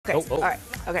Okay, all right,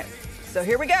 okay. So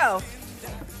here we go.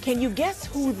 Can you guess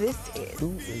who this is?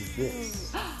 Who is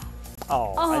this?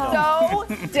 Oh, I don't.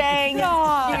 So dang cute.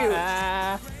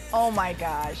 Oh my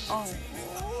gosh. Oh,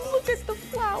 look at the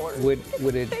flowers.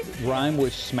 Would it rhyme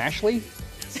with Smashly?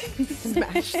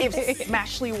 If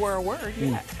Smashly were a word,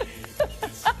 yeah.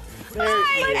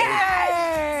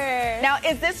 Now,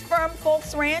 is this from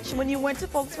Folks Ranch, when you went to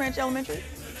Folks Ranch Elementary?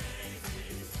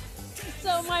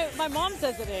 So my mom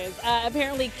says it is.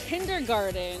 Apparently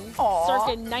kindergarten,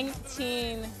 circa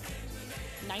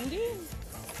 1990?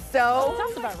 So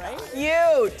Sounds about right.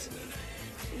 cute.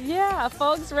 Yeah,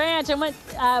 Folks Ranch. I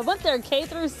went there K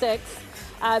through 6.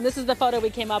 This is the photo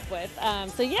we came up with.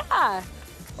 So yeah,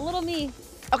 a little me.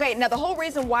 Okay, now the whole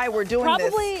reason why we're doing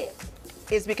this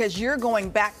is because you're going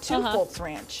back to Folks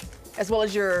Ranch, as well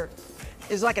as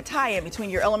there's like a tie-in between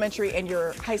your elementary and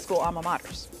your high school alma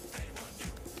maters.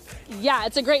 Yeah,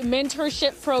 it's a great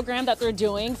mentorship program that they're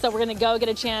doing. So we're gonna go get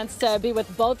a chance to be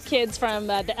with both kids from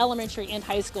the elementary and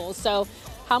high school. So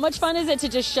how much fun is it to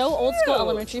just show old school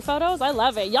elementary photos? I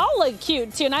love it. Y'all look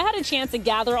cute too. And I had a chance to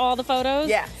gather all the photos.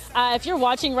 Yeah. If you're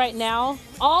watching right now,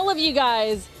 all of you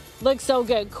guys look so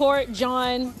good. Court,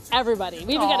 John, everybody.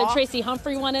 We even got a Tracy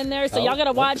Humphrey one in there. So y'all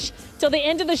gotta watch till the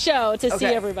end of the show to see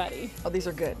everybody. Oh, these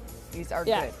are good. These are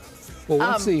good. Well,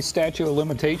 once the statute of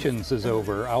limitations is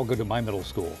over, I'll go to my middle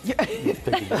school.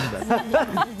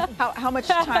 How much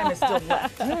time is still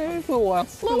left? A little while.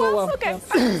 A little while? Okay.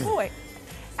 We'll wait.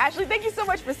 Ashley, thank you so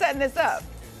much for setting this up.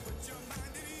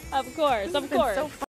 Of course, of course.